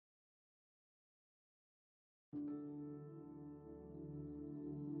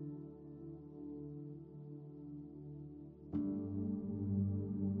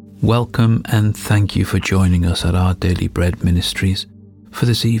Welcome and thank you for joining us at Our Daily Bread Ministries for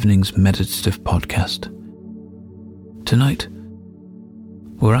this evening's meditative podcast. Tonight,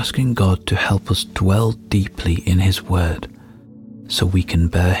 we're asking God to help us dwell deeply in His Word so we can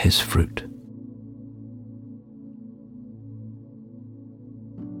bear His fruit.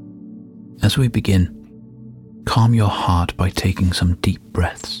 As we begin, calm your heart by taking some deep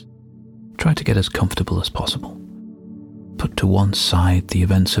breaths. Try to get as comfortable as possible. Put to one side the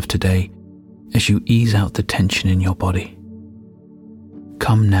events of today as you ease out the tension in your body.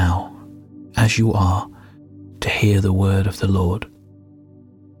 Come now, as you are, to hear the word of the Lord.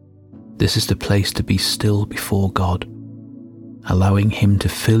 This is the place to be still before God, allowing Him to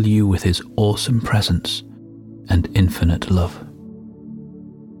fill you with His awesome presence and infinite love.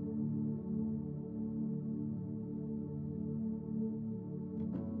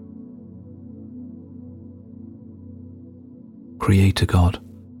 Creator God,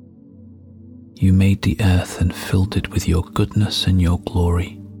 you made the earth and filled it with your goodness and your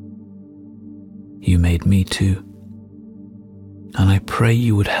glory. You made me too, and I pray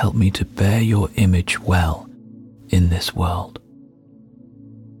you would help me to bear your image well in this world.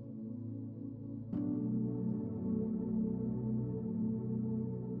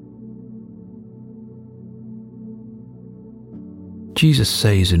 Jesus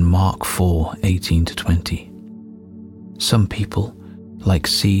says in Mark 4:18-20, some people, like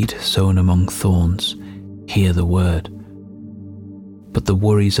seed sown among thorns, hear the word, but the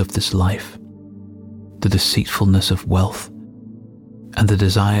worries of this life, the deceitfulness of wealth, and the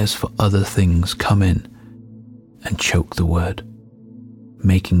desires for other things come in and choke the word,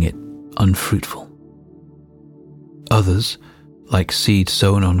 making it unfruitful. Others, like seed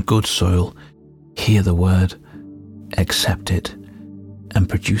sown on good soil, hear the word, accept it, and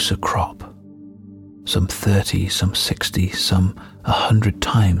produce a crop, some 30, some 60, some 100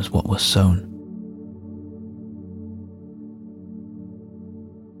 times what was sown.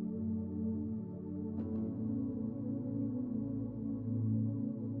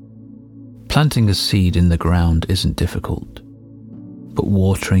 Planting a seed in the ground isn't difficult, but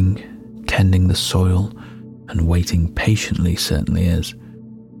watering, tending the soil, and waiting patiently certainly is.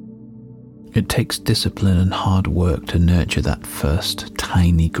 It takes discipline and hard work to nurture that first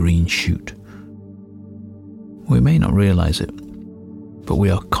tiny green shoot. We may not realize it, but we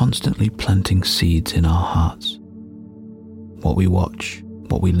are constantly planting seeds in our hearts. What we watch,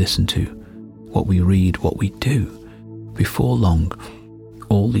 what we listen to, what we read, what we do, before long,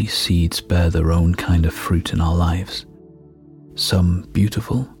 all these seeds bear their own kind of fruit in our lives, some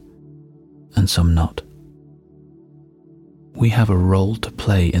beautiful and some not. We have a role to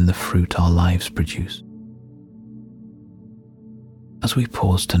play in the fruit our lives produce. As we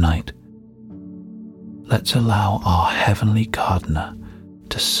pause tonight, let's allow our Heavenly Gardener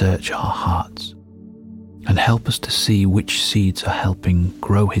to search our hearts and help us to see which seeds are helping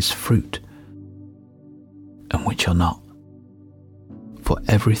grow His fruit and which are not. For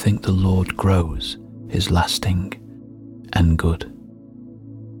everything the Lord grows is lasting and good.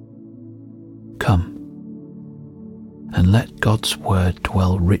 Come and let God's word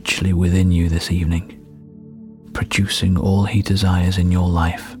dwell richly within you this evening, producing all He desires in your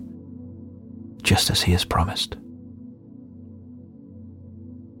life, just as He has promised.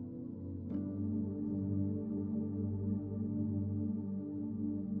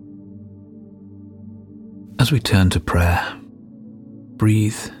 As we turn to prayer,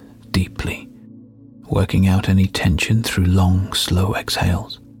 breathe deeply, working out any tension through long, slow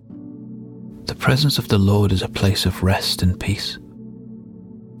exhales. The presence of the Lord is a place of rest and peace.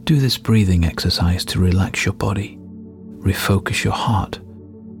 Do this breathing exercise to relax your body, refocus your heart,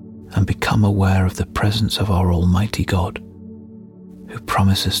 and become aware of the presence of our Almighty God, who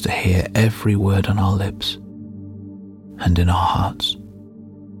promises to hear every word on our lips and in our hearts.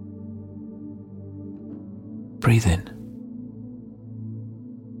 Breathe in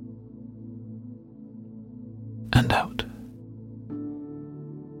and out,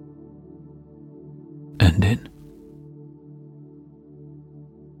 and in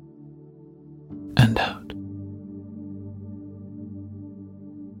and out.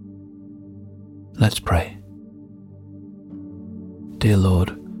 Let's pray. Dear Lord,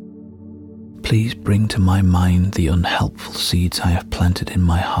 please bring to my mind the unhelpful seeds I have planted in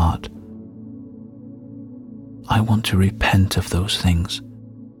my heart. I want to repent of those things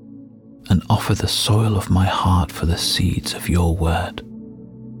and offer the soil of my heart for the seeds of your word.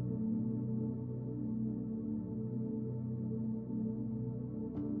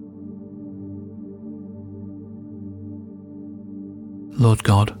 Lord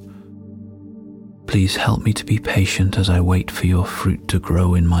God, Please help me to be patient as I wait for your fruit to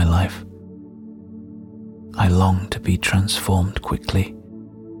grow in my life. I long to be transformed quickly,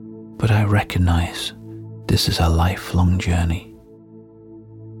 but I recognize this is a lifelong journey.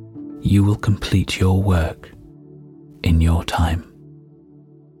 You will complete your work in your time.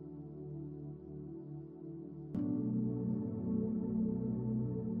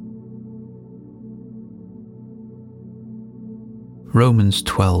 Romans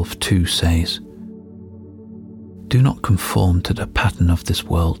 12:2 says, "Do not conform to the pattern of this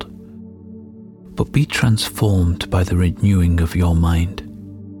world, but be transformed by the renewing of your mind.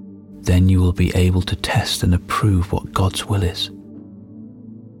 Then you will be able to test and approve what God's will is,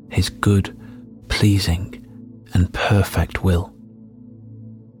 His good, pleasing, and perfect will."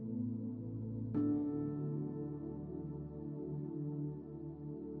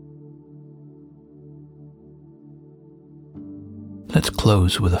 Let's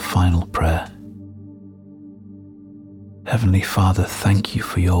close with a final prayer. Heavenly Father, thank you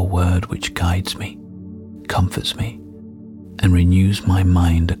for your word which guides me, comforts me, and renews my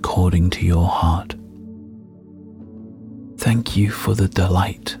mind according to your heart. Thank you for the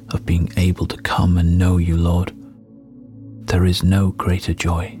delight of being able to come and know you, Lord. There is no greater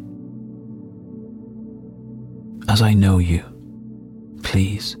joy. As I know you,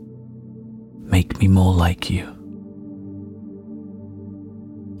 please make me more like you.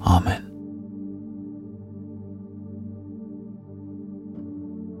 Amen.